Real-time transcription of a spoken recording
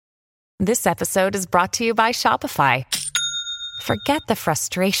This episode is brought to you by Shopify. Forget the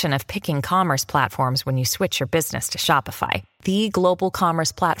frustration of picking commerce platforms when you switch your business to Shopify, the global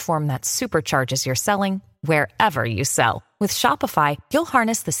commerce platform that supercharges your selling wherever you sell. With Shopify, you'll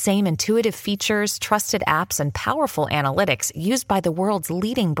harness the same intuitive features, trusted apps, and powerful analytics used by the world's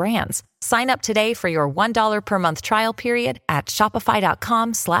leading brands. Sign up today for your $1 per month trial period at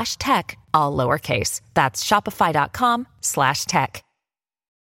shopify.com/tech, all lowercase. That's shopify.com/tech.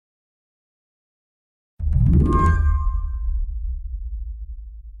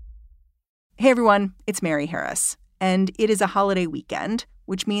 Hey everyone, it's Mary Harris, and it is a holiday weekend,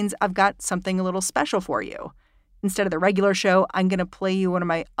 which means I've got something a little special for you. Instead of the regular show, I'm going to play you one of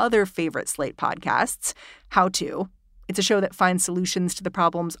my other favorite Slate podcasts, How To. It's a show that finds solutions to the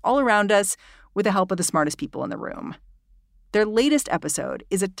problems all around us with the help of the smartest people in the room. Their latest episode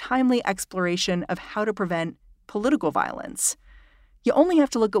is a timely exploration of how to prevent political violence. You only have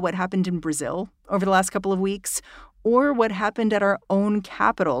to look at what happened in Brazil over the last couple of weeks, or what happened at our own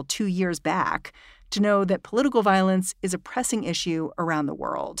capital 2 years back, to know that political violence is a pressing issue around the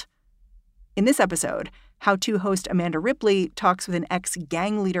world. In this episode, How To host Amanda Ripley talks with an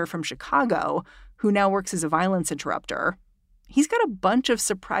ex-gang leader from Chicago who now works as a violence interrupter. He's got a bunch of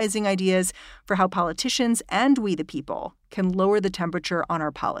surprising ideas for how politicians and we the people can lower the temperature on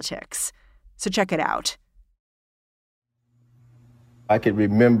our politics. So check it out. I could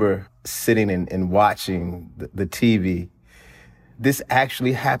remember sitting and watching the TV. This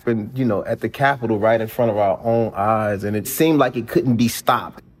actually happened, at the Capitol right in front of our own eyes, and it seemed like it couldn't be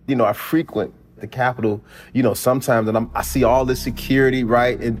stopped. I frequent the Capitol, sometimes, and I see all this security,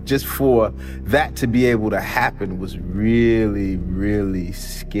 right? And just for that to be able to happen was really, really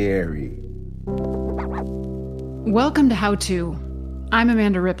scary. Welcome to How To. I'm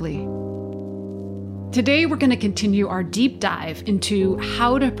Amanda Ripley. Today, we're going to continue our deep dive into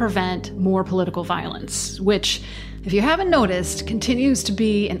how to prevent more political violence, which, if you haven't noticed, continues to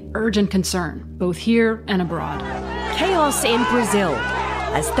be an urgent concern, both here and abroad. Chaos in Brazil,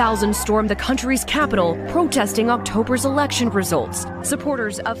 as thousands storm the country's capital, protesting October's election results.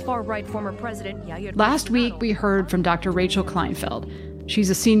 Supporters of far-right former President Jair Bolsonaro. Last week, we heard from Dr. Rachel Kleinfeld. She's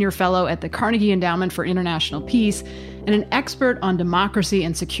a senior fellow at the Carnegie Endowment for International Peace and an expert on democracy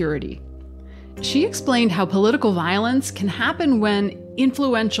and security. She explained how political violence can happen when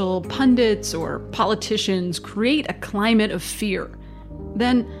influential pundits or politicians create a climate of fear.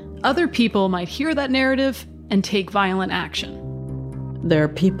 Then other people might hear that narrative and take violent action. There are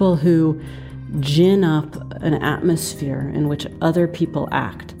people who gin up an atmosphere in which other people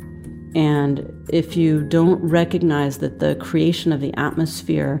act. And if you don't recognize that the creation of the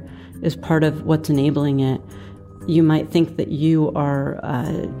atmosphere is part of what's enabling it, you might think that you are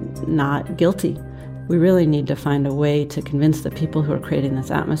not guilty. We really need to find a way to convince the people who are creating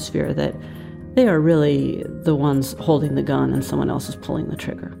this atmosphere that they are really the ones holding the gun and someone else is pulling the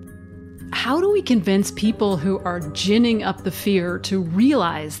trigger. How do we convince people who are ginning up the fear to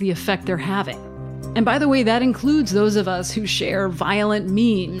realize the effect they're having? And by the way, that includes those of us who share violent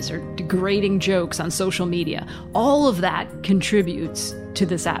memes or degrading jokes on social media. All of that contributes to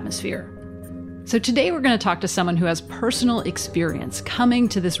this atmosphere. So today we're going to talk to someone who has personal experience coming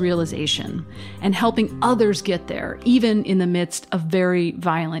to this realization and helping others get there, even in the midst of very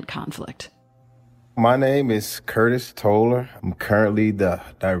violent conflict. My name is Curtis Toller. I'm currently the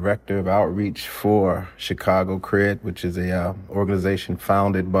Director of Outreach for Chicago CRED, which is a organization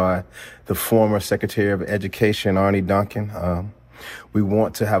founded by the former Secretary of Education, Arne Duncan. We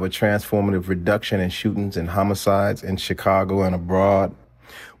want to have a transformative reduction in shootings and homicides in Chicago and abroad.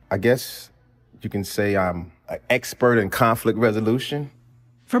 I guess you can say I'm an expert in conflict resolution.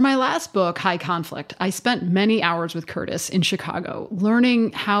 For my last book, High Conflict, I spent many hours with Curtis in Chicago,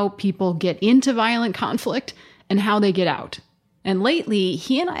 learning how people get into violent conflict and how they get out. And lately,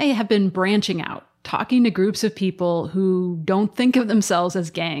 he and I have been branching out, talking to groups of people who don't think of themselves as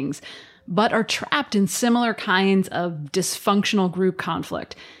gangs, but are trapped in similar kinds of dysfunctional group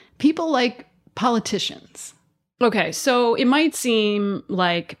conflict. People like politicians. Okay, so it might seem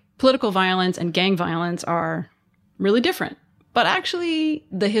like political violence and gang violence are really different. But actually,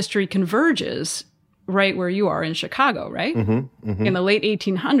 the history converges right where you are in Chicago, right? Mm-hmm, mm-hmm. In the late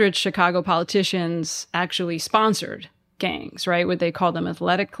 1800s, Chicago politicians actually sponsored gangs, right? What they call them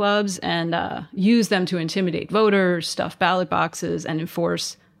athletic clubs, and used them to intimidate voters, stuff ballot boxes, and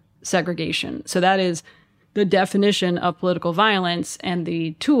enforce segregation. So that is the definition of political violence, and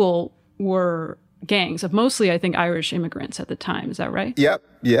the tool were gangs of mostly, I think, Irish immigrants at the time. Is that right? Yep,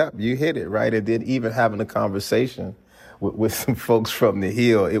 you hit it, right? And then even having a conversation with some folks from the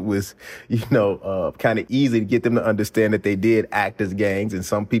Hill, it was, kind of easy to get them to understand that they did act as gangs. And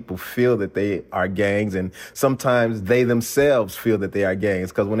some people feel that they are gangs. And sometimes they themselves feel that they are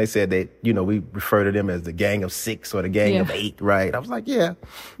gangs. Because when they said that, we refer to them as the gang of 6 or the gang of 8, right? I was like,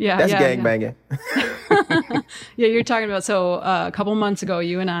 that's gang banging. Yeah, you're talking about, so a couple months ago,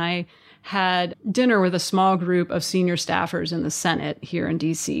 you and I had dinner with a small group of senior staffers in the Senate here in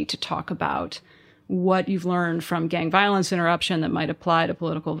D.C. to talk about what you've learned from gang violence interruption that might apply to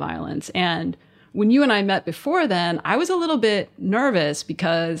political violence. And when you and I met before then, I was a little bit nervous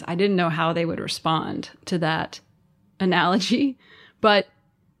because I didn't know how they would respond to that analogy, but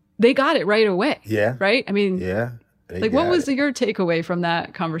they got it right away. Yeah. Right? I mean, yeah. What was your takeaway from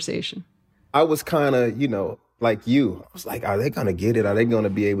that conversation? I was kind of, like you. I was like, are they going to get it? Are they going to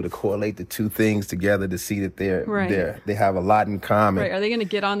be able to correlate the two things together to see that they have a lot in common? Right. Are they going to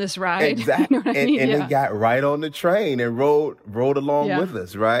get on this ride? Exactly. You know what I mean? And they got right on the train and rode along with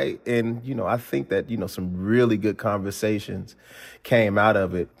us, right? And, I think that, some really good conversations came out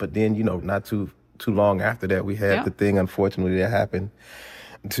of it. But then, not too long after that, we had the thing, unfortunately, that happened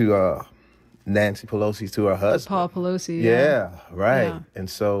to Nancy Pelosi, to her husband. Paul Pelosi. Yeah, right. Yeah. And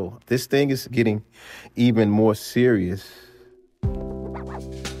so this thing is getting even more serious.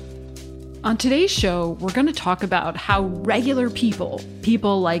 On today's show, we're going to talk about how regular people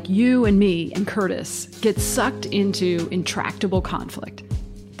like you and me and Curtis, get sucked into intractable conflict,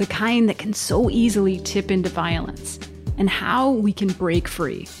 the kind that can so easily tip into violence, and how we can break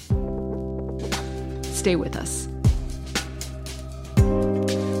free. Stay with us.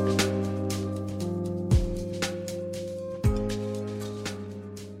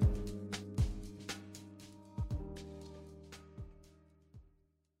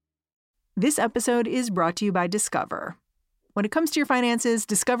 This episode is brought to you by Discover. When it comes to your finances,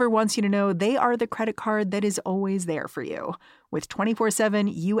 Discover wants you to know they are the credit card that is always there for you. With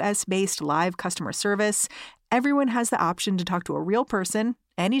 24/7 U.S.-based live customer service, everyone has the option to talk to a real person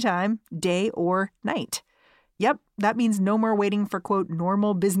anytime, day or night. Yep, that means no more waiting for, quote,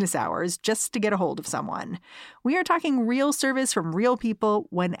 normal business hours just to get a hold of someone. We are talking real service from real people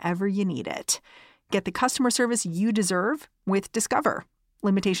whenever you need it. Get the customer service you deserve with Discover.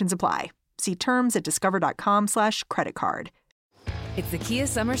 Limitations apply. See terms at discover.com/creditcard. It's the Kia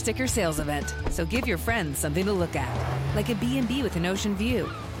Summer Sticker Sales Event, so give your friends something to look at, like a B&B with an ocean view,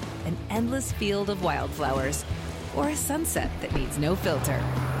 an endless field of wildflowers, or a sunset that needs no filter.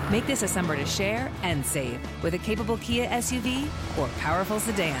 Make this a summer to share and save with a capable Kia SUV or powerful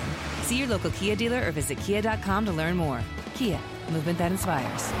sedan. See your local Kia dealer or visit kia.com to learn more. Kia, movement that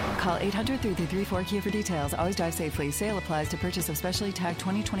inspires. Call 800-3334-KIA for details. Always drive safely. Sale applies to purchase of specially tagged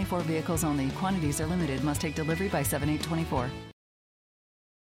 2024 vehicles only. Quantities are limited. Must take delivery by 7/8/24.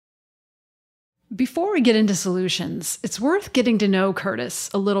 Before we get into solutions, it's worth getting to know Curtis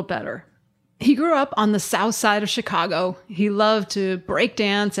a little better. He grew up on the south side of Chicago. He loved to break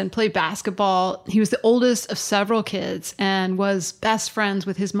dance and play basketball. He was the oldest of several kids and was best friends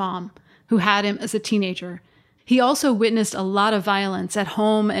with his mom, who had him as a teenager. He also witnessed a lot of violence at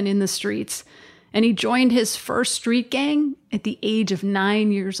home and in the streets, and he joined his first street gang at the age of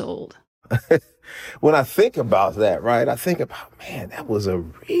 9 years old. When I think about that, right, I think about, man, that was a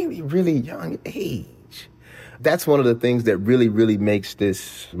really, really young age. That's one of the things that really, really makes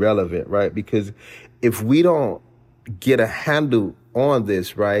this relevant, right? Because if we don't get a handle on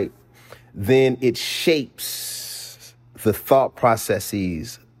this, right, then it shapes the thought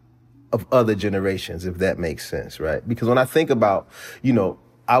processes of other generations, if that makes sense, right? Because when I think about,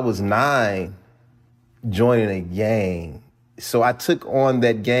 I was 9 joining a gang. So I took on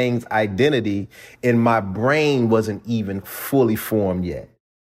that gang's identity and my brain wasn't even fully formed yet.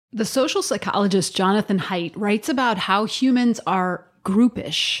 The social psychologist Jonathan Haidt writes about how humans are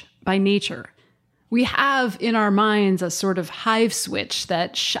groupish by nature. We have in our minds a sort of hive switch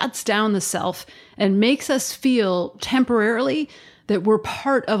that shuts down the self and makes us feel temporarily that we're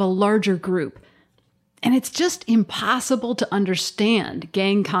part of a larger group. And it's just impossible to understand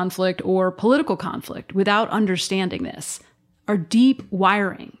gang conflict or political conflict without understanding this. Our deep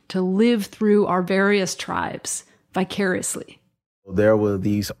wiring to live through our various tribes vicariously. There were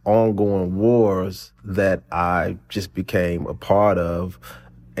these ongoing wars that I just became a part of.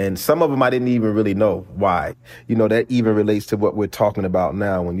 And some of them I didn't even really know why. That even relates to what we're talking about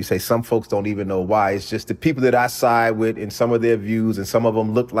now. When you say some folks don't even know why, it's just the people that I side with and some of their views, and some of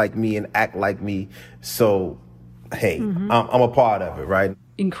them look like me and act like me. So, hey, I'm a part of it, right?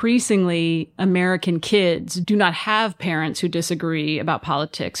 increasingly American kids do not have parents who disagree about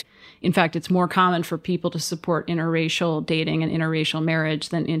politics. In fact, it's more common for people to support interracial dating and interracial marriage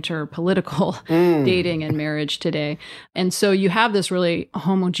than interpolitical dating and marriage today. And so you have this really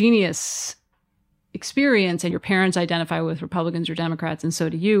homogeneous experience, and your parents identify with Republicans or Democrats, and so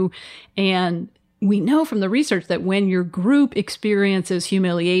do you. And we know from the research that when your group experiences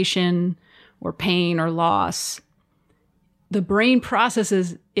humiliation or pain or loss, the brain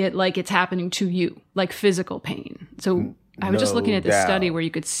processes it like it's happening to you, like physical pain. So I was just looking at this study where you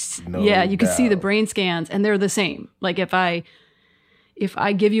could, you could see the brain scans, and they're the same. Like if I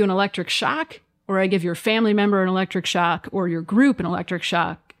give you an electric shock, or I give your family member an electric shock, or your group an electric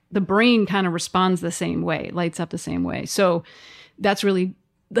shock, the brain kind of responds the same way, lights up the same way. So that's really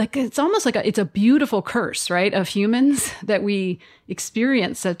like, it's almost like it's a beautiful curse, right, of humans that we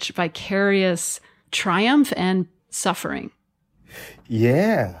experience such vicarious triumph and suffering.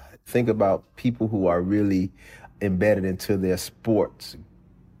 Yeah. Think about people who are really embedded into their sports,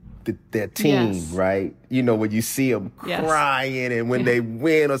 their team, yes. Right? You know, when you see them crying and when they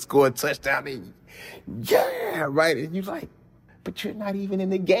win or score a touchdown, right? And you're like, but you're not even in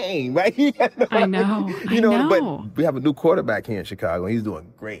the game, right? I know. But we have a new quarterback here in Chicago, and he's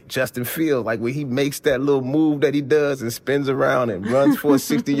doing great. Justin Fields, like when he makes that little move that he does and spins around and runs for a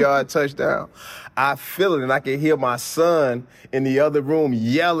 60-yard touchdown, I feel it, and I can hear my son in the other room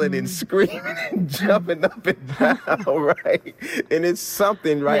yelling and screaming and jumping up and down, right? And it's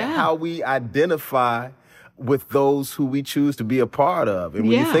something, right, how we identify with those who we choose to be a part of. And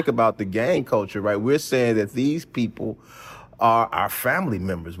when you think about the gang culture, right, we're saying that these people are our family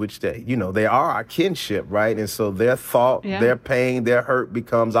members, which they are our kinship, right? And so their thought, their pain, their hurt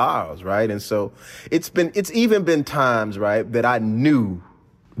becomes ours, right? And so it's even been times, right, that I knew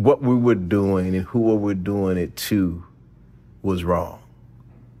what we were doing and who we were doing it to was wrong.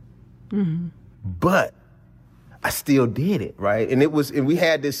 Mm-hmm. But I still did it, right? And we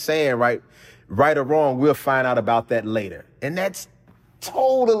had this saying, right or wrong, we'll find out about that later. And that's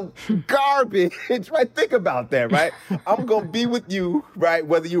total garbage, right? Think about that, right? I'm going to be with you, right?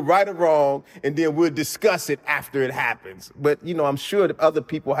 Whether you're right or wrong, and then we'll discuss it after it happens. But, I'm sure that other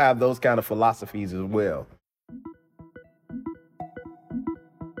people have those kind of philosophies as well.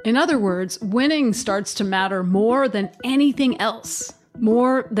 In other words, winning starts to matter more than anything else.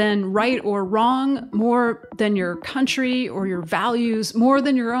 More than right or wrong, more than your country or your values, more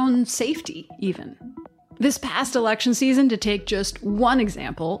than your own safety, even. This past election season, to take just one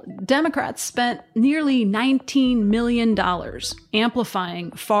example, Democrats spent nearly $19 million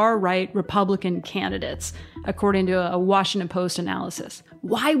amplifying far-right Republican candidates, according to a Washington Post analysis.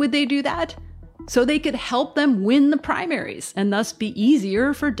 Why would they do that? So they could help them win the primaries and thus be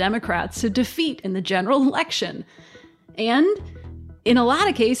easier for Democrats to defeat in the general election. And in a lot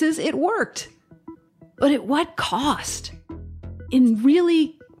of cases, it worked. But at what cost? In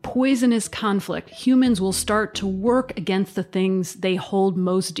really poisonous conflict, humans will start to work against the things they hold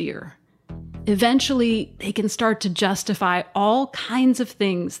most dear. Eventually, they can start to justify all kinds of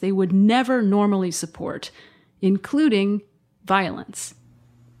things they would never normally support, including violence.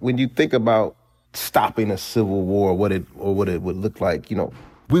 When you think about stopping a civil war, what it would look like,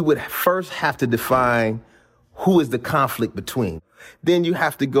 we would first have to define who is the conflict between. Then you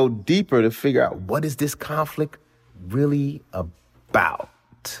have to go deeper to figure out, what is this conflict really about?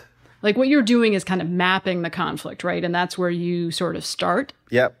 Like what you're doing is kind of mapping the conflict, right? And that's where you sort of start.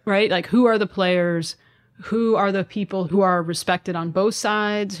 Yep. Right? Like who are the players? Who are the people who are respected on both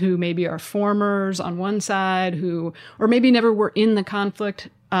sides? Who maybe are formers on one side? Or maybe never were in the conflict,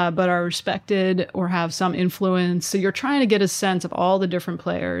 but are respected or have some influence. So you're trying to get a sense of all the different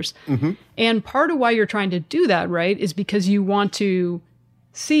players. Mm-hmm. And part of why you're trying to do that, right, is because you want to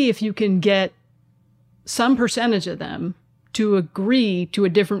see if you can get some percentage of them to agree to a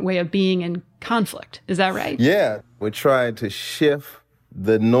different way of being in conflict. Is that right? Yeah. We're trying to shift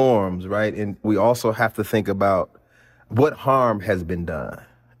the norms, right? And we also have to think about what harm has been done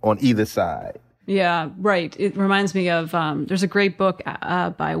on either side. Yeah, right. It reminds me of, there's a great book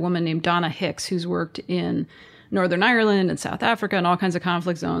by a woman named Donna Hicks, who's worked in Northern Ireland and South Africa and all kinds of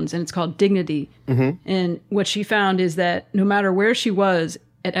conflict zones, and it's called Dignity. Mm-hmm. And what she found is that no matter where she was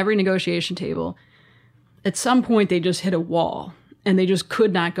at every negotiation table, at some point they just hit a wall and they just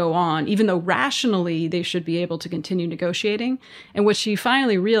could not go on, even though rationally they should be able to continue negotiating. And what she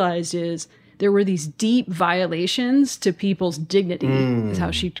finally realized is there were these deep violations to people's dignity, is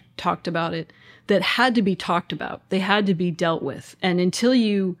how she talked about it, that had to be talked about. They had to be dealt with. And until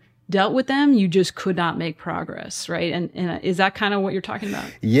you dealt with them, you just could not make progress, right? And is that kind of what you're talking about?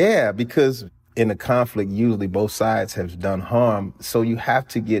 Yeah, because in a conflict, usually both sides have done harm. So you have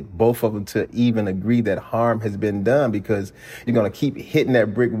to get both of them to even agree that harm has been done, because you're going to keep hitting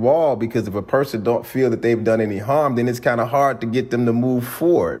that brick wall, because if a person don't feel that they've done any harm, then it's kind of hard to get them to move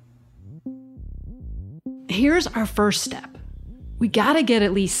forward. Here's our first step. We got to get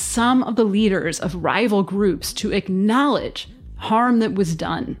at least some of the leaders of rival groups to acknowledge harm that was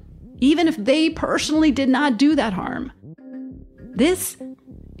done, even if they personally did not do that harm. This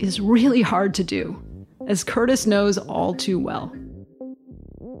is really hard to do, as Curtis knows all too well.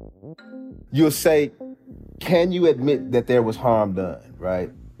 You'll say, can you admit that there was harm done, right?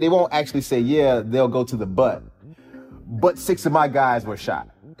 They won't actually say, yeah, they'll go to the but 6 of my guys were shot.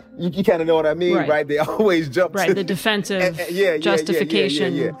 You kind of know what I mean, right? They always jump to the defensive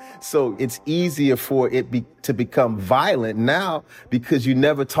justification. Yeah. So it's easier for it to become violent now, because you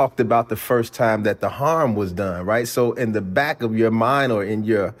never talked about the first time that the harm was done, right? So in the back of your mind or in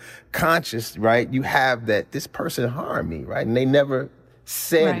your conscious, right, you have that this person harmed me, right? And they never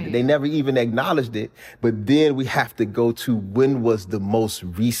said it. They never even acknowledged it. But then we have to go to, when was the most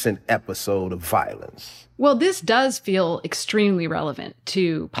recent episode of violence? Well, this does feel extremely relevant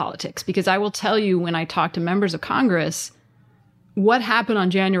to politics, because I will tell you, when I talk to members of Congress, what happened on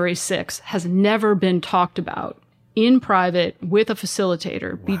January 6th has never been talked about in private with a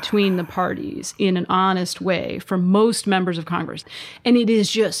facilitator between the parties in an honest way for most members of Congress. And it is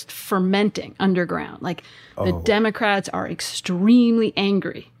just fermenting underground. Like, the Democrats are extremely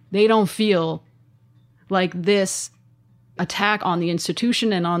angry. They don't feel like this attack on the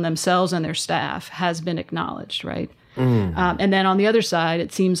institution and on themselves and their staff has been acknowledged, right? And then on the other side,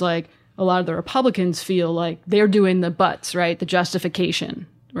 it seems like a lot of the Republicans feel like they're doing the buts, right? The justification,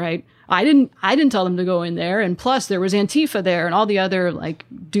 right? I didn't tell them to go in there, and plus there was Antifa there and all the other like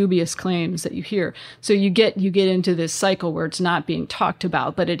dubious claims that you hear. So you get into this cycle where it's not being talked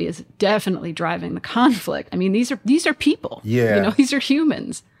about, but it is definitely driving the conflict. I mean, these are people. Yeah. These are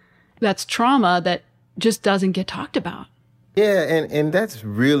humans. That's trauma that just doesn't get talked about. Yeah, and that's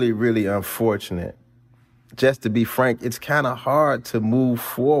really, really unfortunate. Just to be frank, it's kind of hard to move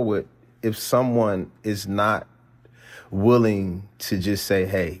forward if someone is not willing to just say,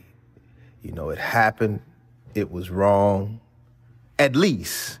 hey, it happened, it was wrong, at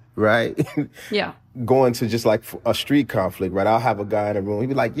least, right? Yeah. Going to just like a street conflict, right? I'll have a guy in a room, he'd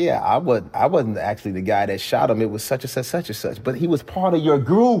be like, yeah, I wasn't actually the guy that shot him, it was such and such, but he was part of your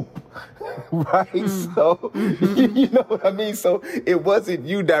group, right? So, you know what I mean? So it wasn't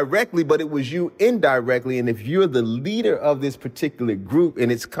you directly, but it was you indirectly, and if you're the leader of this particular group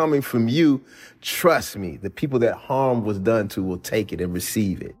and it's coming from you, trust me, the people that harm was done to will take it and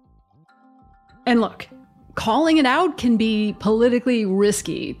receive it. And look, calling it out can be politically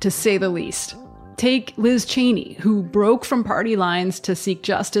risky, to say the least. Take Liz Cheney, who broke from party lines to seek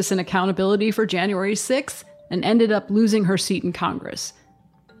justice and accountability for January 6th and ended up losing her seat in Congress.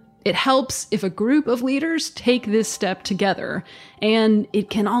 It helps if a group of leaders take this step together, and it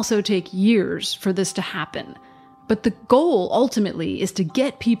can also take years for this to happen. But the goal, ultimately, is to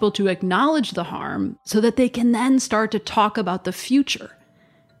get people to acknowledge the harm so that they can then start to talk about the future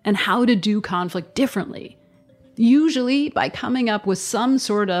and how to do conflict differently. Usually by coming up with some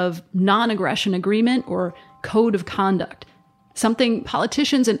sort of non-aggression agreement or code of conduct, something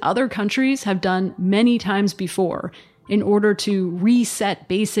politicians in other countries have done many times before in order to reset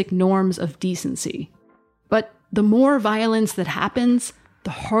basic norms of decency. But the more violence that happens,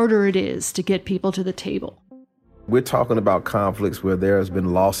 the harder it is to get people to the table. We're talking about conflicts where there has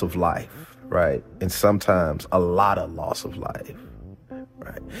been loss of life, right? And sometimes a lot of loss of life,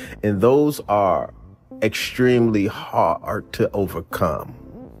 right? And those are extremely hard to overcome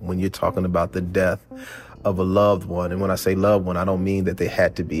when you're talking about the death of a loved one. And when I say loved one, I don't mean that they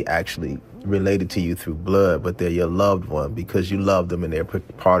had to be actually related to you through blood, but they're your loved one because you love them and they're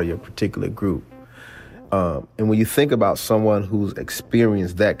part of your particular group. And when you think about someone who's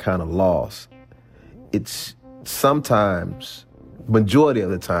experienced that kind of loss, it's sometimes, majority of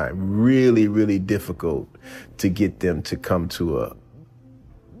the time, really, really difficult to get them to come to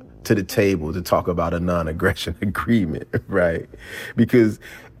the table to talk about a non-aggression agreement, right? Because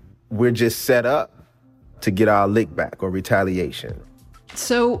we're just set up to get our lick back or retaliation.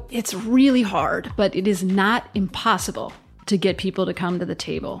 So it's really hard, but it is not impossible to get people to come to the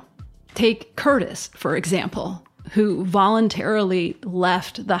table. Take Curtis, for example, who voluntarily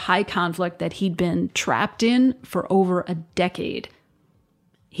left the high conflict that he'd been trapped in for over a decade.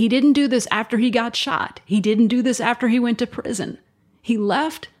 He didn't do this after he got shot. He didn't do this after he went to prison. He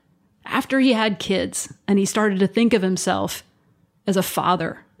left after he had kids, and he started to think of himself as a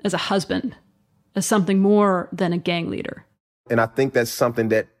father, as a husband, as something more than a gang leader. And I think that's something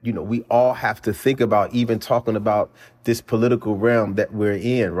that, we all have to think about, even talking about this political realm that we're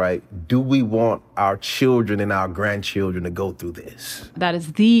in, right? Do we want our children and our grandchildren to go through this? That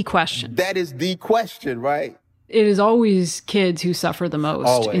is the question. That is the question, right? It is always kids who suffer the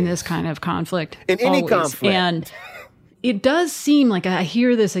most in this kind of conflict. In any conflict. And it does seem like I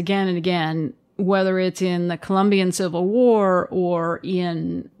hear this again and again, whether it's in the Colombian Civil War or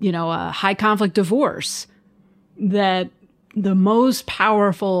in, a high conflict divorce, that the most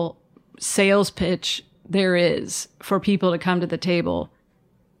powerful sales pitch there is for people to come to the table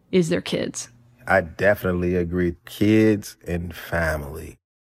is their kids. I definitely agree. Kids and family.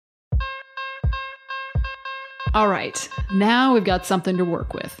 All right, now we've got something to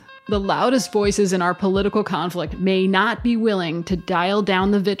work with. The loudest voices in our political conflict may not be willing to dial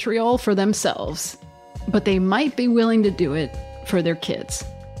down the vitriol for themselves, but they might be willing to do it for their kids.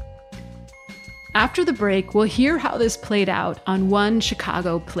 After the break, we'll hear how this played out on one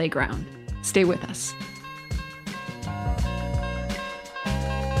Chicago playground. Stay with us.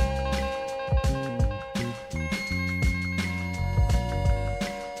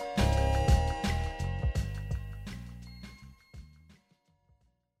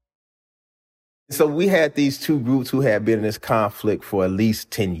 So we had these two groups who had been in this conflict for at least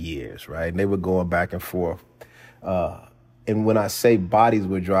 10 years, right? And they were going back and forth. And when I say bodies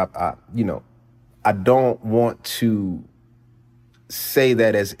were dropped, I don't want to say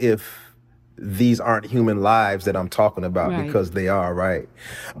that as if these aren't human lives that I'm talking about, right? Because they are, right?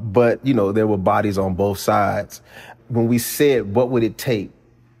 But, there were bodies on both sides. When we said, what would it take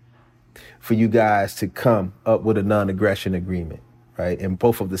for you guys to come up with a non-aggression agreement, right? And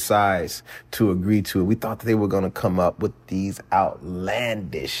both of the sides to agree to it, we thought that they were going to come up with these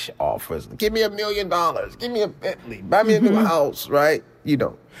outlandish offers. Give me $1 million. Give me a Bentley. Buy me a new house, right?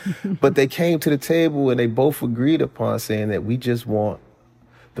 But they came to the table and they both agreed upon saying that we just want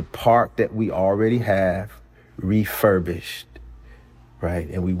the park that we already have refurbished, right?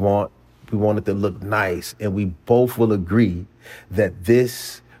 And we want it to look nice. And we both will agree that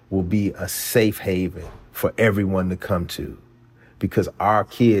this will be a safe haven for everyone to come to, because our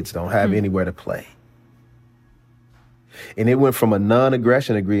kids don't have anywhere to play. And it went from a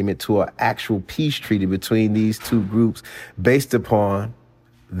non-aggression agreement to an actual peace treaty between these two groups based upon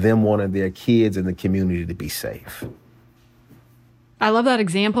them wanting their kids and the community to be safe. I love that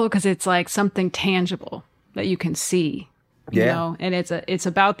example because it's like something tangible that you can see, you know, and it's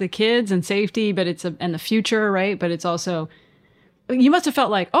about the kids and safety, but and the future, right? But it's also, you must have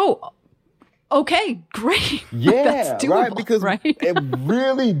felt like, oh, okay, great. Yeah, that's doable, right. Because it's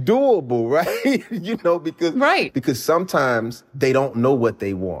really doable, right? Because sometimes they don't know what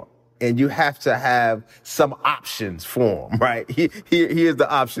they want. And you have to have some options for them, right? Here's the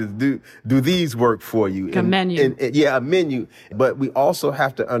options. Do these work for you? Like a menu. A menu. But we also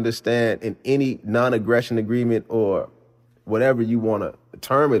have to understand in any non-aggression agreement or whatever you want to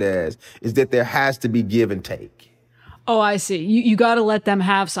term it as, is that there has to be give and take. Oh, I see. You got to let them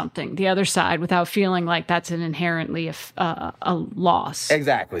have something, the other side, without feeling like that's an inherently a loss.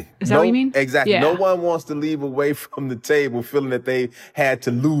 Exactly. Is that what you mean? Exactly. Yeah. No one wants to leave away from the table feeling that they had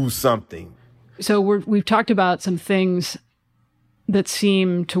to lose something. So we've talked about some things that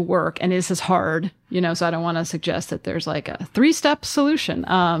seem to work, and this is hard, so I don't want to suggest that there's like a 3-step solution.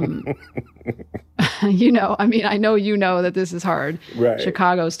 I know that this is hard. Right.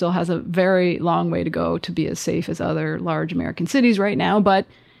 Chicago still has a very long way to go to be as safe as other large American cities right now. But,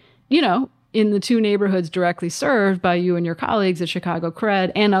 in the 2 neighborhoods directly served by you and your colleagues at Chicago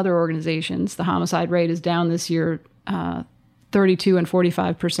Cred and other organizations, the homicide rate is down this year 32 and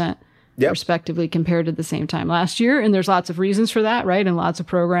 45%. Yep. Respectively, compared to the same time last year. And there's lots of reasons for that, right? And lots of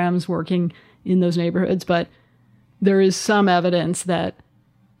programs working in those neighborhoods. But there is some evidence that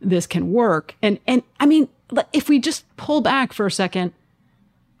this can work. And I mean, if we just pull back for a second,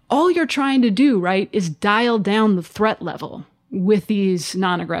 all you're trying to do, right, is dial down the threat level with these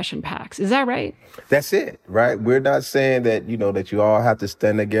non-aggression pacts. Is that right? That's it, right? We're not saying that, that you all have to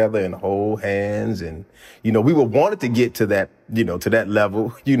stand together and hold hands. And, we would want it to get to that, to that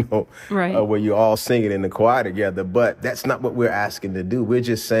level, right. Where you're all singing in the choir together. But that's not what we're asking to do. We're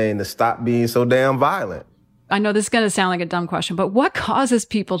just saying to stop being so damn violent. I know this is going to sound like a dumb question, but what causes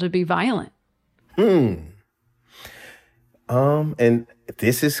people to be violent? And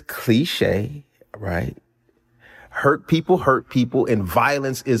this is cliche, right? Hurt people, and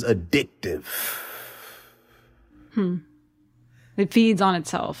violence is addictive. It feeds on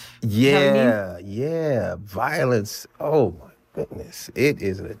itself. Yeah. Violence, oh my goodness, it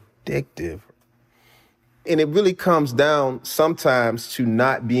is addictive. And it really comes down sometimes to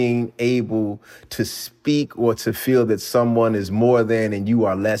not being able to speak or to feel that someone is more than and you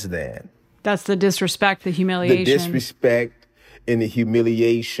are less than. That's the disrespect, the humiliation. The disrespect and the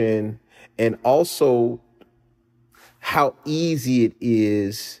humiliation, and also how easy it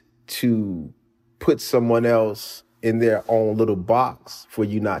is to put someone else in their own little box for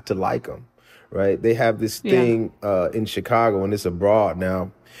you not to like them, right? They have this thing in Chicago, and it's abroad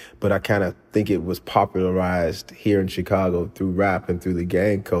now, but I kind of think it was popularized here in Chicago through rap and through the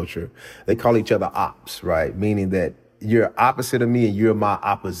gang culture. They call each other ops, right? Meaning that you're opposite of me and you're my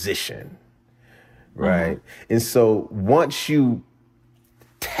opposition, right? And so once you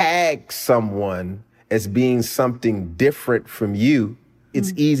tag someone as being something different from you,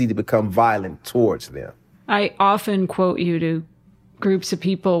 it's easy to become violent towards them. I often quote you to groups of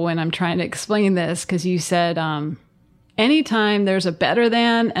people when I'm trying to explain this, because you said, anytime there's a better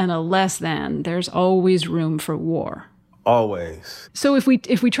than and a less than, there's always room for war. Always. So if we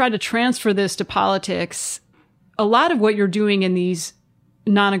try to transfer this to politics, a lot of what you're doing in these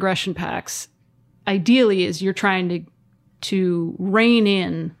non-aggression pacts, ideally, is you're trying to rein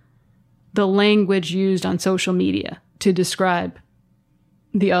in the language used on social media to describe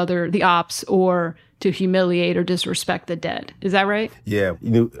the ops, or to humiliate or disrespect the dead. Is that right? Yeah.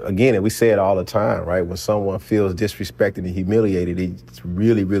 Again, and we say it all the time, right? When someone feels disrespected and humiliated, it's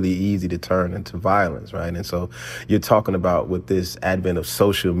really, really easy to turn into violence, right? And so you're talking about with this advent of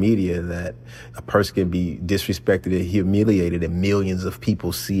social media that a person can be disrespected and humiliated and millions of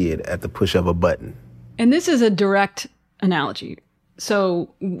people see it at the push of a button. And this is a direct analogy,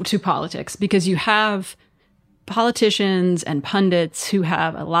 so to politics, because you have politicians and pundits who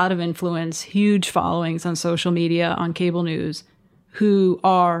have a lot of influence, huge followings on social media, on cable news, who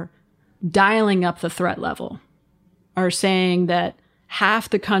are dialing up the threat level, are saying that half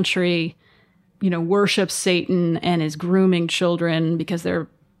the country, worships Satan and is grooming children because they're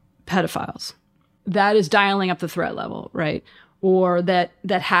pedophiles. That is dialing up the threat level, right? Or that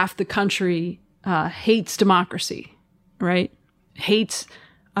half the country hates democracy, right? Hates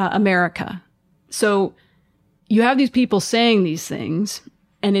America. So you have these people saying these things,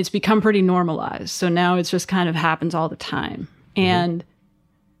 and it's become pretty normalized. So now it's just kind of happens all the time. And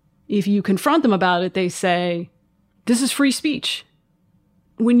if you confront them about it, they say, this is free speech.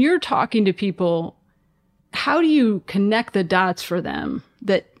 When you're talking to people, how do you connect the dots for them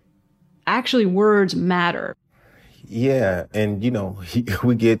that actually words matter? Yeah. And,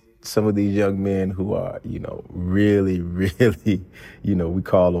 we get some of these young men who are, really, really, we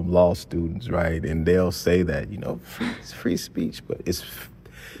call them law students, right? And they'll say that, it's free speech, but it's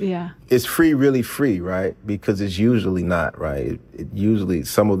free, really free, right? Because it's usually not, right? It usually,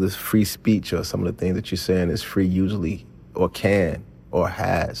 some of this free speech or some of the things that you're saying is free usually, or can, or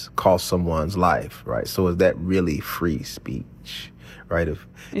has cost someone's life, right? So is that really free speech, right?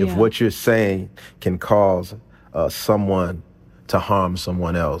 If what you're saying can cause someone to harm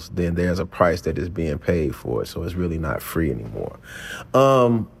someone else, then there's a price that is being paid for it. So it's really not free anymore.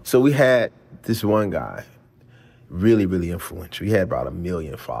 So we had this one guy, really, really influential. He had about 1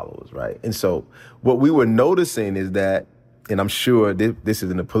 million followers, right? And so what we were noticing is that, and I'm sure this is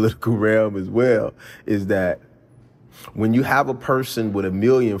in the political realm as well, is that when you have a person with 1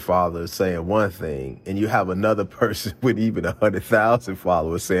 million followers saying one thing, and you have another person with even 100,000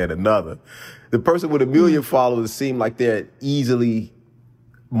 followers saying another, the person with 1 million followers seem like they're easily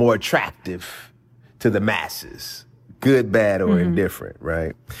more attractive to the masses, good, bad, or indifferent,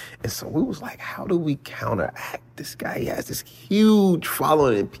 right? And so we was like, how do we counteract this guy? He has this huge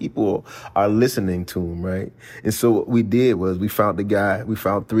following and people are listening to him, right? And so what we did was we found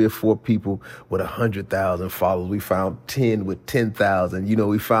 3 or 4 people with 100,000 followers. We found 10 with 10,000.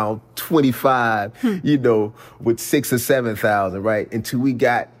 We found 25, with 6,000 or 7,000, right? Until we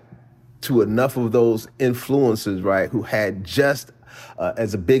got to enough of those influencers, right, who had just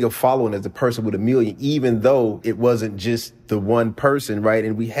as a bigger following as the person with 1 million, even though it wasn't just the one person, right?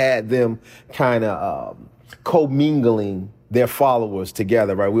 And we had them kind of commingling their followers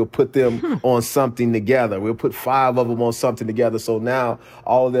together, right? We'll put them on something together. We'll put 5 of them on something together. So now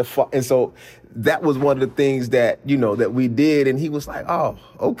all of their and so that was one of the things that, that we did. And he was like, oh,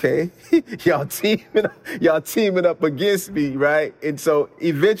 okay. y'all teaming up against me, right? And so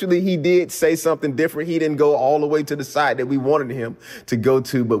eventually he did say something different. He didn't go all the way to the side that we wanted him to go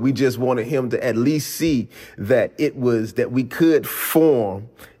to, but we just wanted him to at least see that that we could form,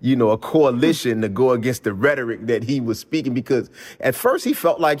 a coalition to go against the rhetoric that he was speaking, because at first he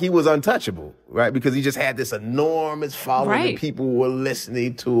felt like he was untouchable, right? Because he just had this enormous following and people were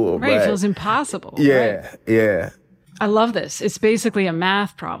listening to him. Right, it feels impossible. Yeah, right? Yeah. I love this. It's basically a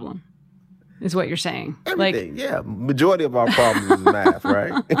math problem. is what you're saying. Everything, yeah. Majority of our problems is math,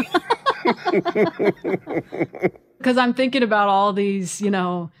 right? Because I'm thinking about all these,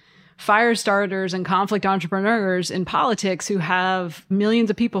 fire starters and conflict entrepreneurs in politics who have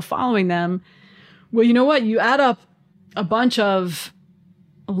millions of people following them. Well, you know what? You add up a bunch of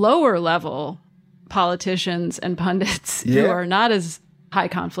lower level politicians and pundits who are not as high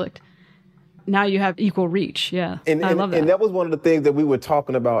conflict. Now you have equal reach. Yeah. I love that. And that was one of the things that we were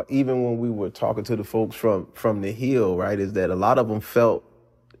talking about even when we were talking to the folks from the Hill, right? Is that a lot of them felt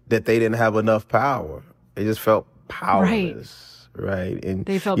that they didn't have enough power. They just felt powerless. Right. And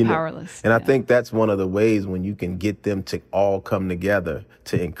they felt powerless. And I think that's one of the ways when you can get them to all come together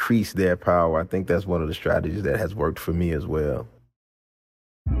to increase their power. I think that's one of the strategies that has worked for me as well.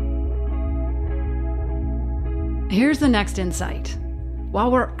 Here's the next insight.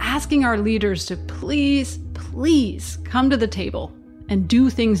 While we're asking our leaders to please come to the table and do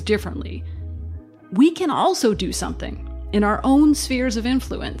things differently, we can also do something in our own spheres of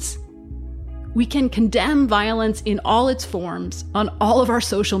influence. We can condemn violence in all its forms on all of our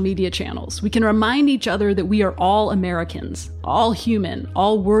social media channels. We can remind each other that we are all Americans, all human,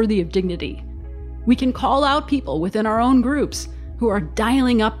 all worthy of dignity. We can call out people within our own groups who are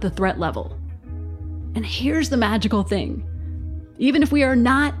dialing up the threat level. And here's the magical thing. Even if we are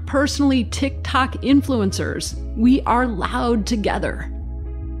not personally TikTok influencers, we are loud together.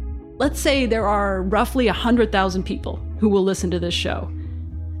 Let's say there are roughly 100,000 people who will listen to this show.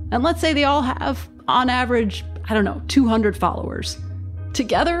 And let's say they all have, on average, 200 followers.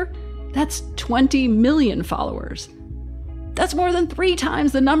 Together, that's 20 million followers. That's more than 3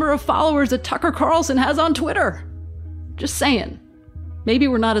 times the number of followers that Tucker Carlson has on Twitter. Just saying. Maybe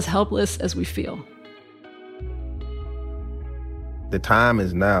we're not as helpless as we feel. The time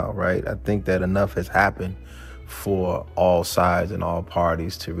is now, right? I think that enough has happened for all sides and all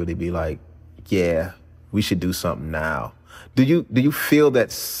parties to really be like, yeah, we should do something now. Do you feel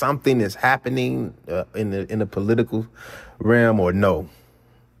that something is happening in the political realm or no?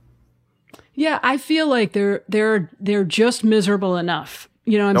 Yeah, I feel like they're just miserable enough.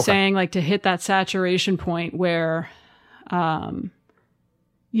 You know what I'm saying? Like to hit that saturation point where, you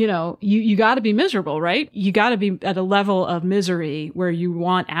got to be miserable, right? You got to be at a level of misery where you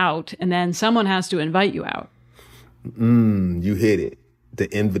want out, and then someone has to invite you out. You hit it. The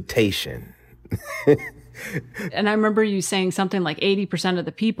invitation. And I remember you saying something like 80% of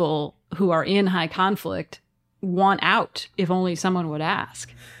the people who are in high conflict want out if only someone would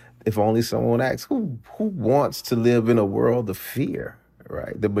ask. If only someone asks. Who wants to live in a world of fear,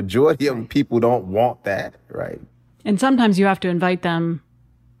 right? The majority of people don't want that, right? And sometimes you have to invite them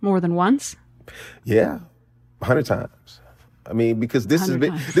more than once. Yeah, 100 times. I mean, because this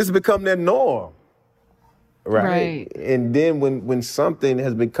has become their norm. Right. And then when something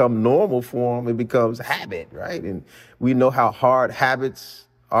has become normal for them, it becomes habit, right? And we know how hard habits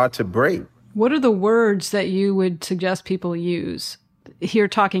are to break. What are the words that you would suggest people use here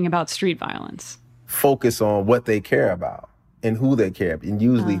talking about street violence? Focus on what they care about and who they care about, and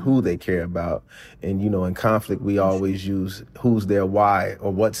usually who they care about. And, in conflict, we always use who's their why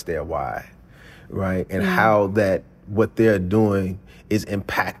or what's their why, right? And how that what they're doing is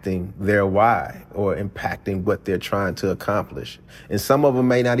impacting their why or impacting what they're trying to accomplish. And some of them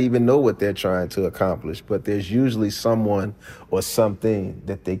may not even know what they're trying to accomplish, but there's usually someone or something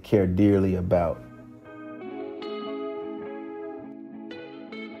that they care dearly about.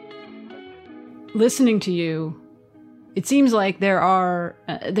 Listening to you, it seems like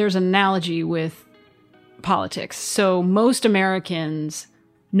there's an analogy with politics. So most Americans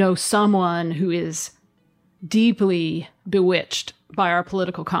know someone who is deeply bewitched by our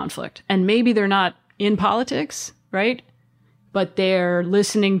political conflict. And maybe they're not in politics, right? But they're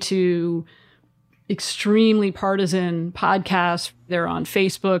listening to extremely partisan podcasts. They're on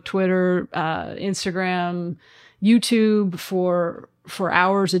Facebook, Twitter, Instagram, YouTube for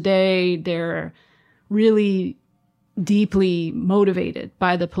hours a day. They're really deeply motivated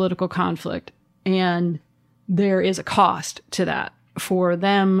by the political conflict. And there is a cost to that for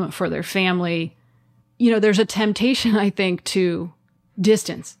them, for their family. There's a temptation, I think, to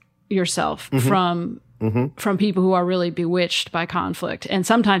distance yourself from people who are really bewitched by conflict. And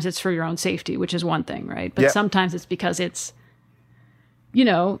sometimes it's for your own safety, which is one thing, right? But sometimes it's because it's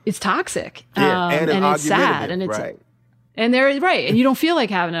toxic. And it's sad. And it's right. And they're right. And you don't feel like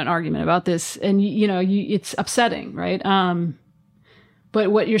having an argument about this. And it's upsetting, right?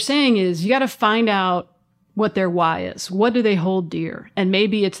 But what you're saying is you got to find out what their why is. What do they hold dear? And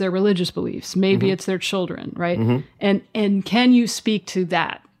maybe it's their religious beliefs. Maybe it's their children, right? And can you speak to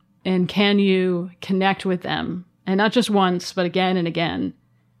that? And can you connect with them? And not just once, but again and again.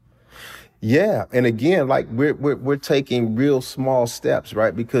 Yeah. And again, like we're taking real small steps,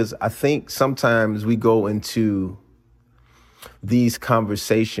 right? Because I think sometimes we go into these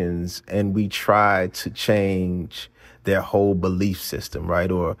conversations and we try to change their whole belief system,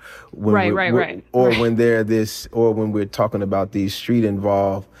 right? Or when when they're when we're talking about these street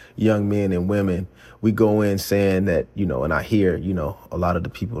involved young men and women, we go in saying that, and I hear, a lot of the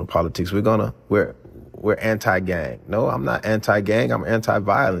people in politics, we're anti-gang. No, I'm not anti-gang. I'm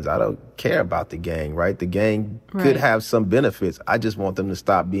anti-violence. I don't care about the gang, right? The gang could have some benefits. I just want them to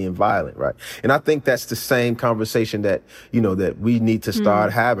stop being violent, right? And I think that's the same conversation that, that we need to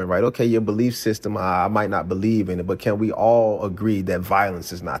start having, right? Okay, your belief system, I might not believe in it, but can we all agree that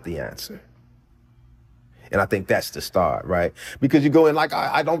violence is not the answer? And I think that's the start, right? Because you go in like,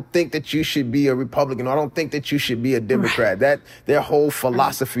 I don't think that you should be a Republican. I don't think that you should be a Democrat. That their whole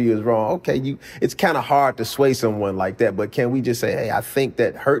philosophy is wrong. Okay, it's kind of hard to sway someone like that. But can we just say, hey, I think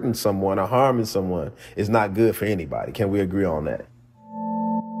that hurting someone or harming someone is not good for anybody? Can we agree on that?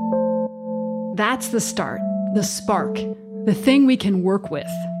 That's the start, the spark, the thing we can work with.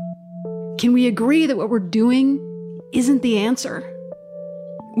 Can we agree that what we're doing isn't the answer?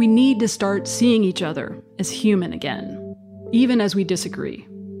 We need to start seeing each other as human again, even as we disagree.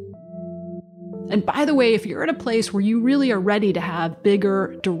 And by the way, if you're at a place where you really are ready to have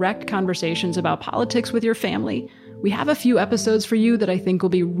bigger, direct conversations about politics with your family, we have a few episodes for you that I think will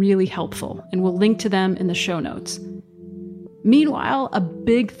be really helpful, and we'll link to them in the show notes. Meanwhile, a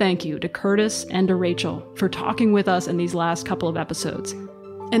big thank you to Curtis and to Rachel for talking with us in these last couple of episodes.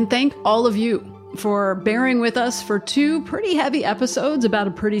 And thank all of you for bearing with us for 2 pretty heavy episodes about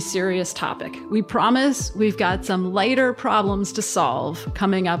a pretty serious topic. We promise we've got some lighter problems to solve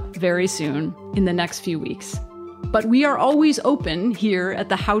coming up very soon in the next few weeks. But we are always open here at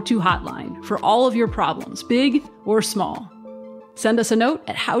the How To Hotline for all of your problems, big or small. Send us a note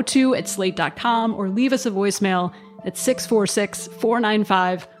at howto@slate.com or leave us a voicemail at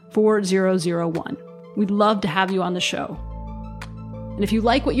 646-495-4001. We'd love to have you on the show. And if you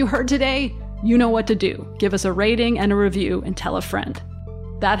like what you heard today, you know what to do. Give us a rating and a review and tell a friend.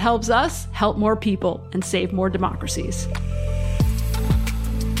 That helps us help more people and save more democracies.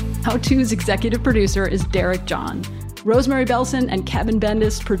 How To's executive producer is Derek John. Rosemary Belson and Kevin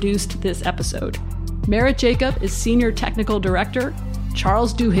Bendis produced this episode. Merritt Jacob is senior technical director.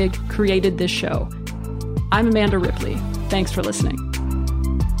 Charles Duhigg created this show. I'm Amanda Ripley. Thanks for listening.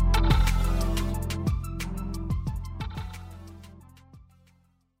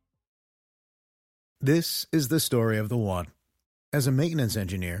 This is the story of the one. As a maintenance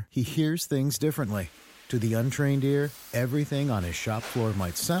engineer, he hears things differently. To the untrained ear, everything on his shop floor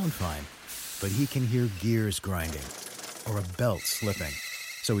might sound fine, but he can hear gears grinding or a belt slipping.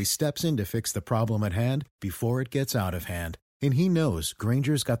 So he steps in to fix the problem at hand before it gets out of hand. And he knows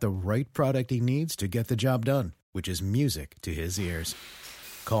Grainger's got the right product he needs to get the job done, which is music to his ears.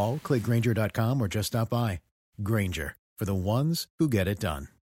 Call, click Grainger.com, or just stop by. Grainger, for the ones who get it done.